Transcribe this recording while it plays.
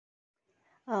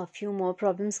A few more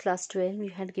problems, class 12. You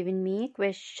had given me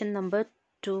question number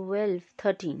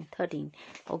 13.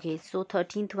 Okay, so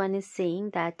 13th one is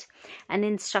saying that an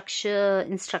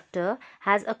instructor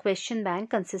has a question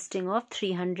bank consisting of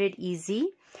 300 easy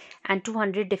and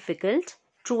 200 difficult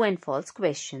true and false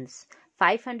questions,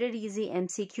 500 easy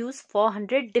MCQs,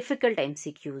 400 difficult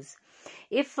MCQs.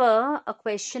 If a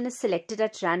question is selected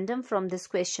at random from this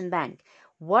question bank,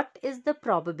 what is the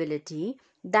probability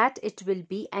that it will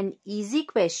be an easy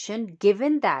question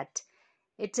given that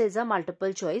it is a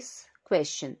multiple choice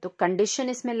question? तो condition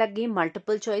इसमें लग गई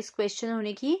multiple choice question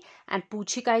होने की and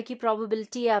पूछी काय की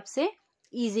probability है आपसे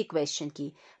इजी क्वेश्चन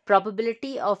की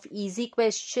probability of easy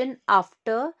question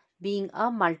after being a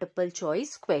multiple choice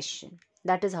question.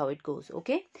 That is how it goes.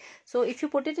 Okay, so if you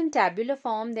put it in tabular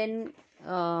form, then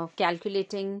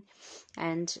calculating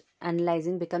and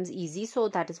analyzing becomes easy. So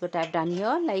that is what I've done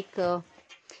here. Like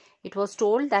it was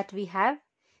told that we have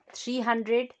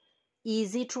 300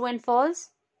 easy true and false,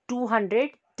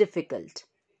 200 difficult.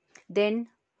 Then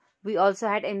we also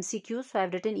had MCQ, so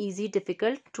I've written easy,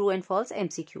 difficult, true and false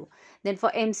MCQ. Then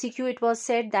for MCQ it was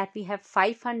said that we have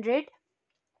 500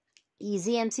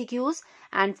 easy MCQs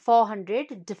and 400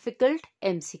 difficult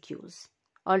MCQs.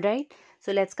 Alright,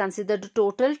 so let's consider the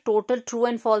total. Total true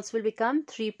and false will become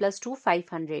 3 plus 2,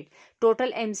 500.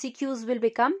 Total MCQs will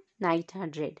become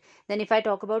 900. Then if I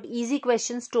talk about easy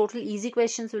questions, total easy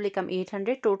questions will become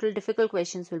 800. Total difficult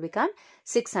questions will become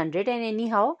 600. And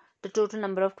anyhow, the total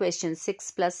number of questions, 6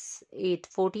 plus 8,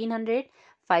 1400.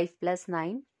 5 plus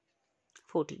 9,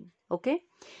 14. Okay,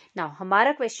 now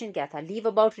हमारा question क्या था? Leave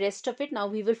about rest of it. Now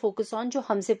we will focus on जो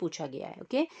हमसे पूछा गया है.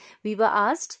 Okay, we were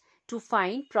asked to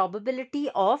find probability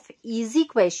of easy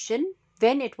question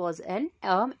when it was an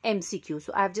MCQ.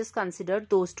 So I have just considered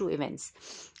those two events.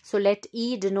 So let E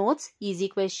denotes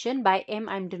easy question, by M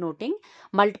I am denoting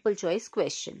multiple choice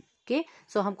question. Okay,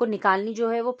 so हमको निकालनी जो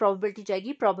है वो probability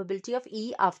जाएगी probability of E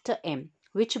after M,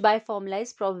 which by formula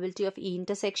is probability of E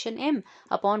intersection M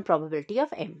upon probability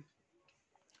of M.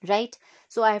 Right,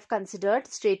 so I have considered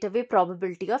straight away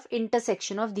probability of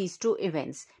intersection of these two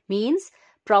events, means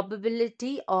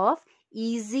probability of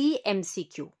easy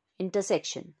MCQ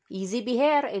intersection. Easy bhi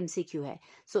hai aur MCQ hai,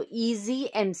 so easy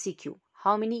MCQ.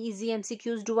 How many easy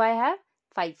MCQs do I have?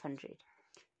 500.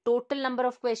 Total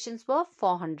number of questions were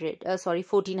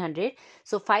 1400.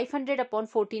 So 500 upon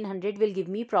 1400 will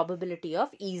give me probability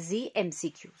of easy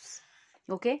MCQs.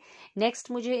 Okay, next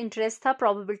मुझे interest था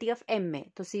probability of M में,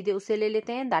 तो सीधे उसे ले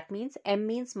लेते हैं. That means M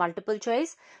means multiple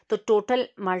choice, तो टोटल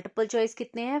मल्टीपल चॉइस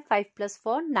कितने हैं? 5 plus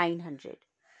 4, 900.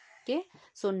 Okay,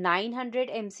 so 900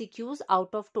 MCQs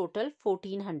out of total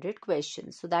 1400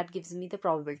 questions. So that gives me the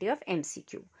probability of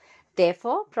MCQ.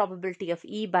 Therefore, probability of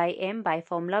E by M by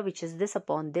formula, which is this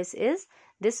upon this, is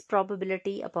this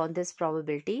probability upon this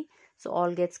probability. So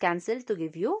all gets cancelled to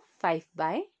give you 5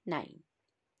 by 9.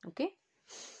 Okay.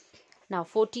 Now,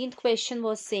 14th question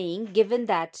was saying, given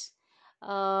that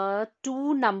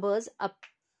two numbers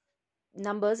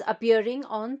appearing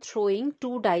on throwing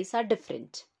two dice are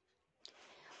different,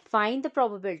 find the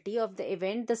probability of the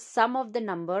event the sum of the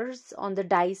numbers on the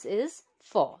dice is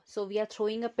 4. So we are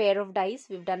throwing a pair of dice.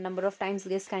 We've done number of times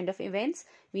this kind of events.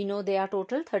 We know they are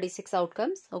total 36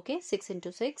 outcomes. Okay, 6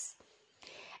 into 6.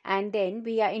 And then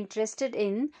we are interested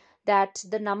in that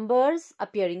the numbers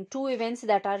appearing, two events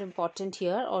that are important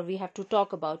here or we have to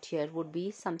talk about here would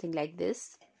be something like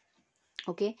this.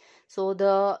 Okay, so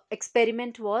the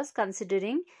experiment was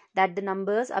considering that the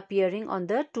numbers appearing on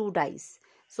the two dice,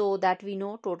 so that we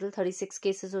know total 36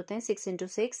 cases होते हैं, 6 into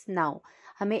 6. Now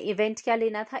हमें event क्या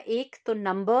लेना था? एक तो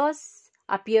numbers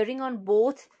appearing on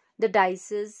both the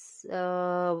dices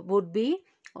would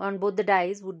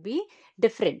be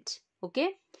different. Okay,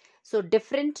 so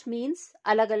different means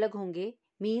अलग अलग होंगे,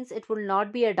 means it will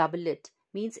not be a doublet,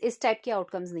 means इस type के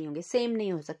outcomes नहीं होंगे, same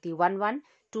नहीं हो सकती. 1 1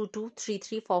 2 2 3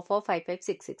 3 4 4 5 5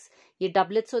 6 6 ये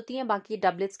doublets होती हैं. बाकी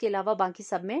doublets के अलावा बाकी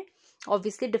सब में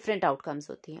obviously different outcomes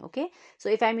होती हैं. Okay, so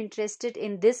if I'm interested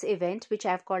in this event which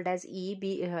I have called as E,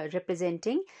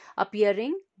 representing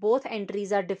appearing both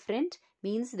entries are different,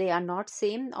 means they are not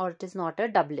same or it is not a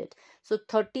doublet. So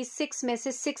 36 में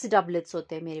से 6 doublets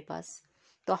होते हैं मेरे पास.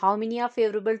 तो how many are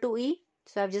favorable to E?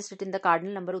 So I've just written the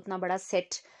cardinal number. उतना बड़ा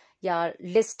set या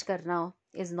list करना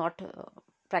is not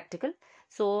practical.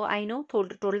 So I know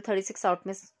total 36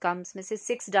 outcomes में से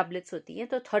 6 doublets होती हैं,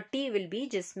 तो 30 will be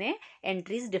जिसमें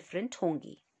entries different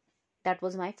होंगी. That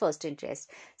was my first interest.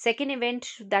 Second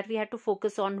event that we had to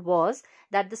focus on was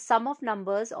that the sum of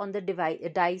numbers on the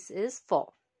dice is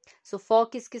 4. So 4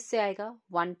 किस से आएगा?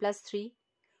 1 plus 3.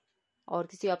 और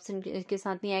किसी ऑप्शन के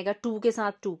साथ नहीं आएगा. 2 के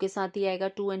साथ ही आएगा.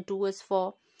 2 and 2 is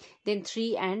 4. Then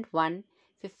 3 and 1.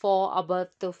 फिर 4 above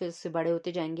तो फिर से बड़े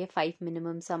होते जाएंगे, 5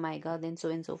 minimum sum आएगा, then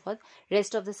so and so forth.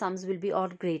 Rest of the sums will be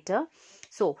all greater.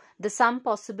 So the sum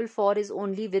possible for is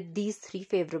only with these three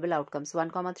favorable outcomes,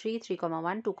 1,3,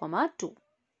 3,1, 2,2.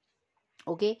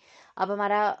 Okay, अब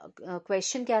हमारा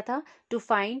क्वेश्चन क्या था? To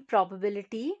find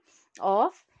probability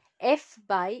of f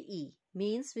by e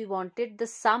means we wanted the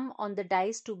sum on the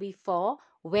dice to be 4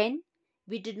 when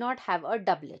we did not have a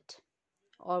doublet,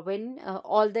 or when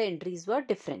all the entries were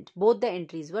different, both the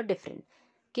entries were different.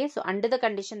 Okay, so under the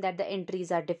condition that the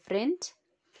entries are different,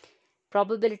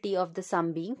 probability of the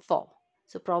sum being 4,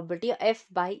 so probability f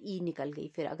by e निकल गई.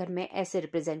 फिर अगर मैं ऐसे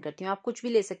represent करती हूँ, आप कुछ भी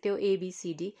ले सकते हो, a b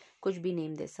c d कुछ भी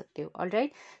नेम दे सकते हो.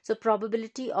 Alright, so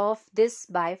probability of this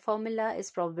by formula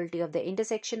is probability of the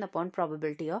intersection upon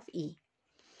probability of e.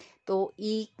 तो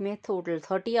e में total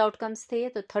 30 outcomes थे,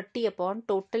 तो 30 upon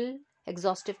total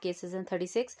exhaustive cases in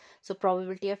 36. So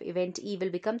probability of event E will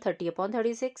become 30 upon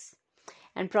 36.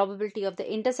 And probability of the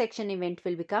intersection event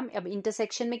will become, अब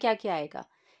intersection में क्या क्या आएगा?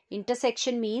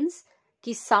 Intersection means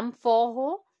कि sum 4 हो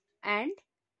and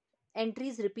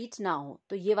entries repeat ना हो,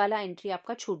 तो ये वाला entry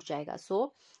आपका छूट जाएगा.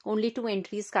 So only 2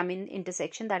 entries come in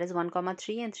intersection, that is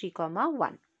 1,3 and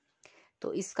 3,1.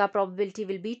 तो इसका probability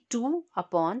will be 2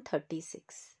 upon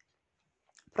 36.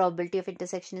 Probability of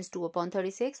intersection is 2 upon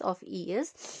 36, of E is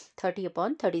 30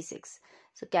 upon 36.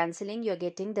 So cancelling, you're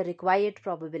getting the required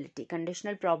probability.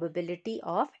 Conditional probability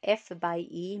of f by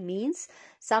E means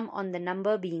sum on the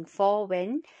number being 4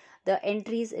 when the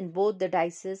entries in both the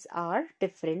dices are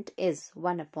different is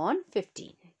 1 upon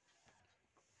 15.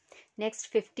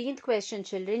 Next, 15th question,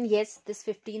 children. Yes, this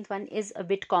 15th one is a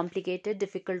bit complicated,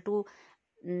 difficult to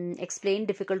explain,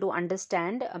 difficult to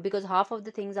understand, because half of the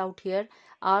things out here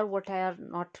are what are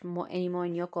not anymore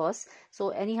in your course. So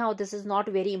anyhow, this is not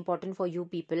very important for you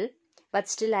people, but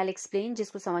still I'll explain.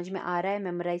 जिसको समझ में आ रहा है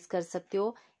memorize कर सकते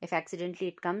हो. If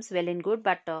accidentally it comes, well and good,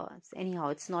 but anyhow,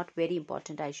 it's not very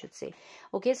important, I should say.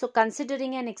 Okay, so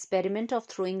considering an experiment of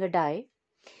throwing a die,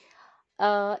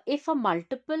 if a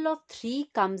multiple of 3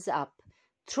 comes up,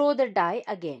 throw the die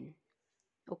again.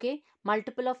 Okay,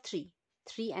 multiple of 3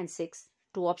 and 6,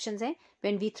 two options हैं.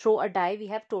 When we throw a die, we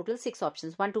have total 6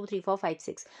 options, 1 2 3 4 5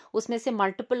 6. उसमें से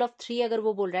multiple of 3 अगर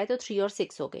वो बोल रहा है तो 3 और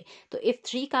 6 हो गए. तो if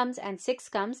 3 comes and 6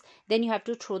 comes, then you have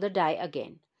to throw the die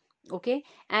again. Okay,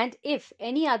 and if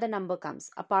any other number comes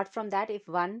apart from that, if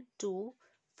 1 2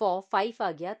 4 5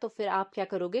 आ गया, तो फिर आप क्या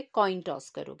करोगे? कॉइन टॉस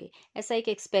करोगे. ऐसा एक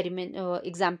एक्सपेरिमेंट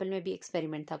एग्जाम्पल में भी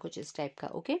एक्सपेरिमेंट था कुछ इस टाइप का.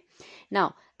 Okay, now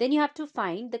then you have to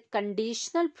find the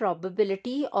conditional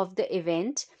probability of the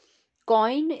event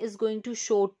coin is going to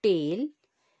show tail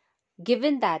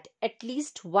given that at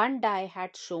least one die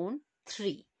had shown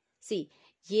 3. See,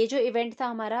 ये जो event था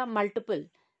हमारा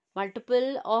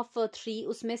multiple of 3,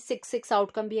 उसमें 6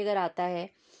 outcome भी अगर आता है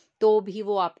तो भी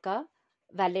वो आपका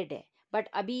वैलिड है. बट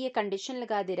अभी ये कंडीशन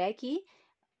लगा दे रहा है कि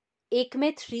एक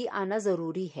में 3 आना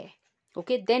जरूरी है.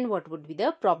 Okay, then what would be the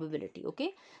probability? Okay,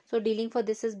 so dealing for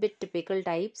this is bit typical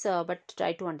types, but try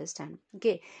to understand.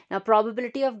 Okay, now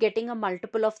probability of getting a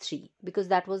multiple of 3, because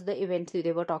that was the event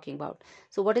they were talking about.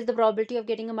 So what is the probability of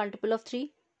getting a multiple of 3?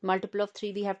 Multiple of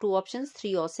 3, we have two options,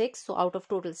 3 or 6. So out of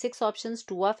total 6 options,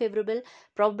 2 are favorable.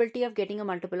 Probability of getting a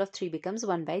multiple of 3 becomes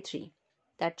 1 by 3.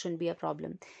 That shouldn't be a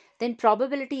problem. Then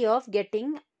probability of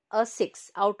getting a 6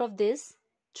 out of this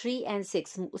 3 and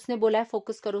 6. उसने बोला है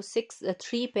focus करो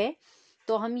 3 पे,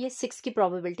 तो हम ये 6 की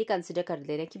probability consider कर ले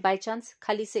रहे हैं कि by chance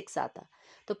खाली 6 आता.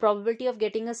 तो probability of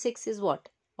getting a 6 is what?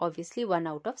 Obviously 1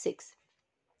 out of 6.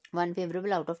 1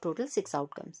 favorable out of total 6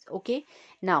 outcomes. Okay,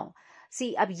 now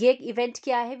see, अब ये event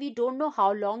क्या है? We don't know how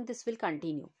long this will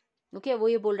continue. Okay, वो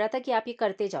ये बोल रहा था कि आप ये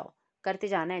करते जाओ, करते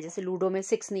जाना है. जैसे लूडो में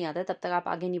 6 नहीं आता तब तक आप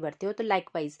आगे नहीं बढ़ते हो, तो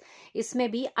likewise इसमें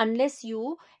भी unless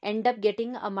you end up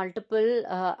getting a multiple,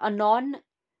 a non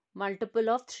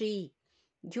multiple of 3,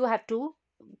 you have to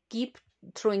keep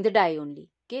throwing the die only.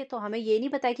 Okay, तो हमें ये नहीं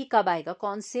पता है कि कब आएगा,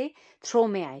 कौन से थ्रो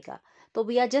में आएगा. तो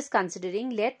we are just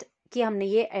considering let कि हमने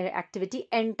ये एक्टिविटी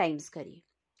n टाइम्स करी.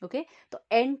 ओके, तो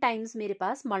n टाइम्स मेरे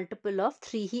पास मल्टीपल ऑफ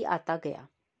 3 ही आता गया.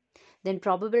 Then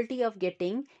probability of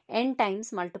getting n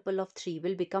times multiple of 3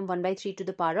 will become 1 by 3 to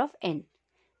the power of n.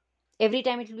 Every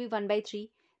time it will be 1 by 3.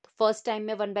 First time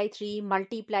में 1 by 3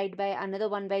 multiplied by another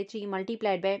 1 by 3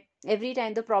 multiplied by, every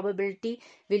time the probability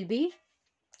will be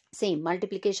same.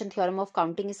 Multiplication theorem of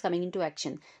counting is coming into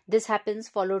action. This happens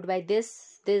followed by this.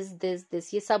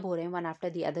 ये सब हो रहे हैं one after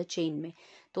the other chain में.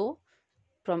 तो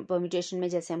permutation में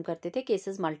जैसे हम करते थे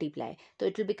cases multiply, तो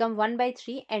it will become 1 by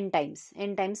 3 n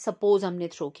times suppose हमने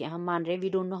थ्रो किया, हम मान रहे हैं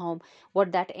we don't know how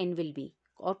what that n will be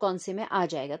और कौन से में आ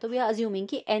जाएगा. तो we are assuming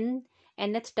कि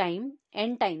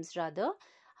n times rather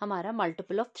हमारा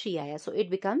मल्टीपल ऑफ 3 आया. So it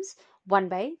becomes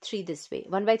 1/3 this way,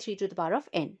 1/3 to the power of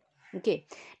n. Okay,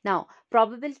 now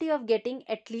probability of getting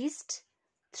at least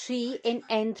 3 in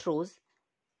nth rows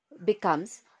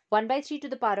becomes 1/3 to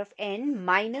the power of n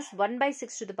minus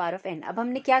 1/6 to the power of n. अब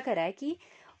हमने क्या करा है कि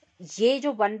ये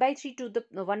जो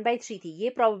 1/3 थी, ये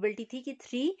प्रोबेबिलिटी थी कि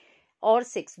 3 और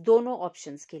 6 दोनों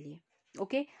ऑप्शंस के लिए.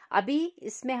 ओके, अभी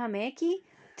इसमें हमें कि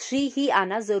 3 ही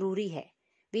आना जरूरी है.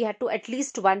 वी हैड टू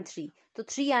एटलीस्ट 1 3, तो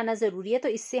 3 आना जरूरी है. तो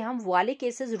इससे हम वाले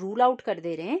केसेस रूल आउट कर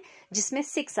दे रहे हैं जिसमें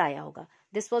 6 आया होगा.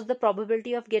 This was the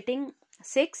probability of getting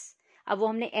 6. अब वो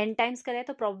हमने n टाइम्स करा है,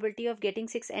 तो probability of getting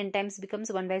 6 n times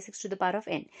becomes 1/6 to the power of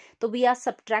n. तो we are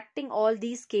subtracting all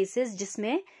these cases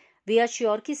जिसमें वी आर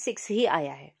श्योर कि 6 ही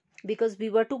आया है, because we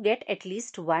were to get at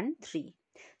least 1 3.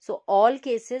 So all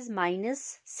cases minus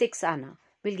 6 आना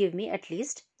will give me at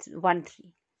least 1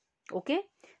 3. Okay,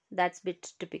 that's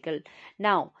bit typical.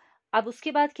 Now अब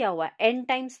उसके बाद क्या हुआ, n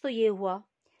times तो ये हुआ.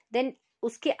 Then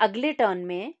उसके अगले टर्न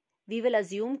में we will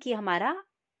assume कि हमारा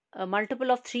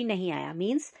multiple of 3 नहीं आया,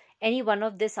 means any one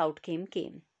of this outcome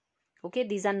came. Okay,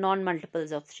 these are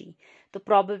non-multiples of 3. तो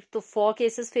 4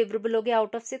 cases favorable हो गया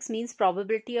out of 6, means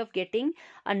probability of getting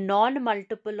a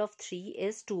non-multiple of 3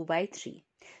 is 2/3.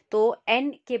 तो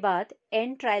n के बाद,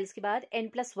 n ट्रायल्स के बाद n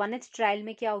plus 1th ट्रायल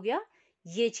में क्या हो गया,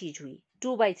 ये चीज हुई,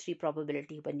 2/3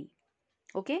 probability बनी.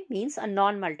 Okay, means a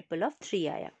non-multiple of 3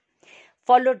 आया.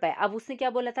 Followed by, अब उसने क्या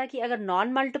बोला था कि अगर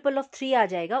non-multiple of 3 आ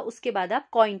जाएगा उसके बाद आप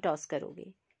coin toss करोगे.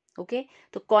 Okay,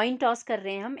 तो coin toss कर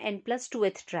रहे हैं हम n plus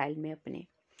 2th ट्रायल में अपने.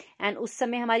 एंड उस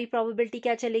समय हमारी प्रोबेबिलिटी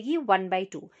क्या चलेगी,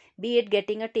 1/2. B it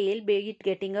getting a tell, B it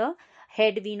getting a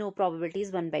head, we know probability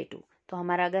is 1/2. तो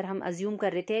हमारा, अगर हम अज्यूम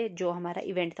कर रहे थे जो हमारा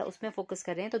इवेंट था उसमें फोकस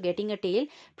कर रहे हैं, तो getting a tell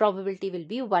probability will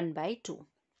be 1/2.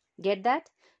 Get that.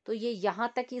 तो ये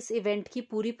यहाँ तक इस इवेंट की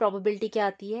पूरी प्रोबेबिलिटी क्या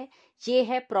आती है, ये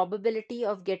है probability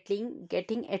of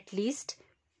getting at least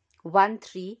 1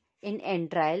 3 in n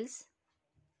trials,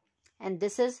 and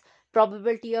this is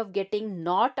probability of getting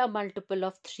not a multiple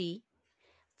of 3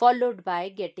 followed by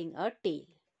getting a tail.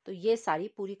 तो ये सारी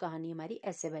पूरी कहानी हमारी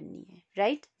ऐसे बननी है,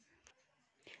 right?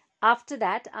 After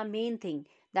that, our main thing,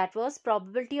 that was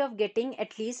probability of getting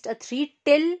at least a 3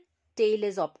 till tail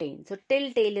is obtained. So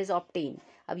till tail is obtained.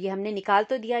 अब ये हमने निकाल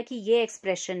तो दिया कि ये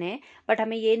एक्सप्रेशन है, बट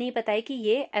हमें ये नहीं पता है कि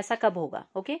ये ऐसा कब होगा.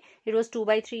 Okay, it was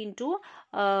 2/3 into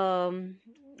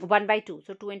 1/2.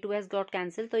 So 2 and 2 has got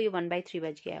cancelled, तो ये 1/3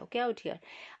 बच गया. Okay, out here.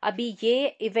 अभी ये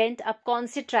इवेंट अब कौन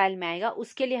से ट्रायल में आएगा,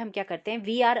 उसके लिए हम क्या करते हैं,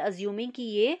 वी आर अज्यूमिंग कि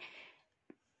ये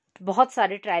बहुत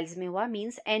सारे ट्रायल्स में हुआ,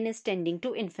 means n is tending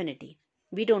to infinity.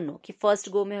 We don't know कि फर्स्ट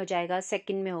गो में हो जाएगा,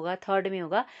 सेकंड में होगा, थर्ड में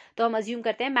होगा, तो हम अज्यूम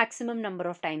करते हैं मैक्सिमम नंबर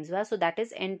ऑफ टाइम्स हुआ, so that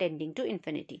is n tending to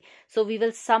infinity. So we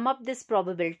will sum up this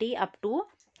probability up to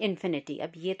infinity.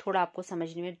 अब ये थोड़ा आपको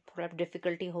समझने में थोड़ा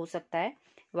डिफिकल्टी हो सकता है,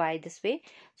 why this way.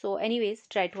 So anyways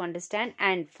try to understand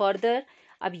and further.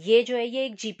 अब ये जो है ये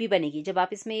एक जीपी बनेगी, जब आप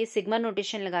इसमें ये सिग्मा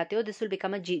नोटेशन लगाते हो, this will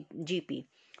become a GP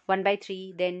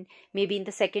 1/3. Then may be in the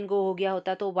second गो हो गया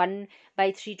होता तो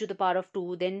 1/3 to the power of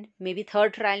 2. Then may be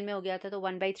third trial में हो गया था तो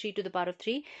 1/3 to the power of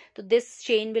 3. तो this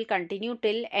chain will continue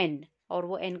till n, और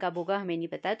वो n कब होगा हमें नहीं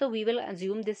पता है, तो we will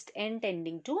assume this n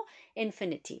tending to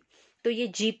infinity. तो ये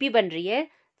जीपी बन रही है.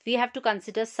 We have to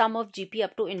consider some of GP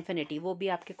up to infinity. वो भी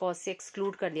आपके कॉज से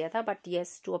एक्सक्लूड कर दिया था, but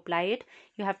yes, to apply it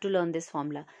you have to learn this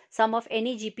formula. Some of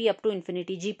any GP up to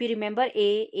infinity. GP remember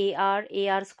A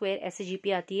R square ऐसे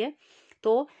GP आती है.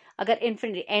 तो अगर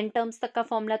इन्फिनिटी एन टर्म्स तक का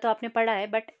फॉर्मूला तो आपने पढ़ा है,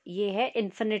 बट ये है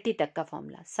इन्फिनिटी तक का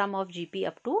formula, some of GP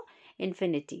up to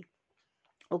infinity.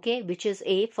 Okay, which is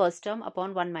a first term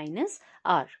upon 1 minus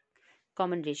are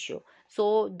common ratio.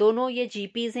 सो दोनों ये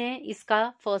जीपीज हैं. इसका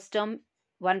फर्स्ट टर्म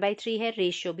 1/3 है,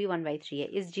 रेशियो भी 1/3 है.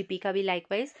 इस जीपी का भी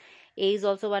likewise a is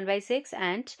also 1/6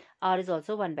 and r is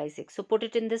also 1/6. So put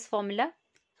it in this formula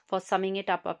for summing it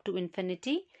up to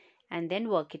infinity and then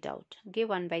work it out. Okay,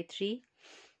 1/3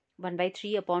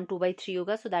 upon 2/3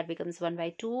 होगा, so that becomes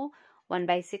 1/2.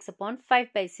 1/6 upon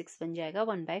 5/6 बन जाएगा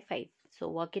 1/5. So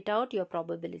work it out. Your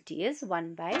probability is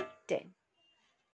 1/10.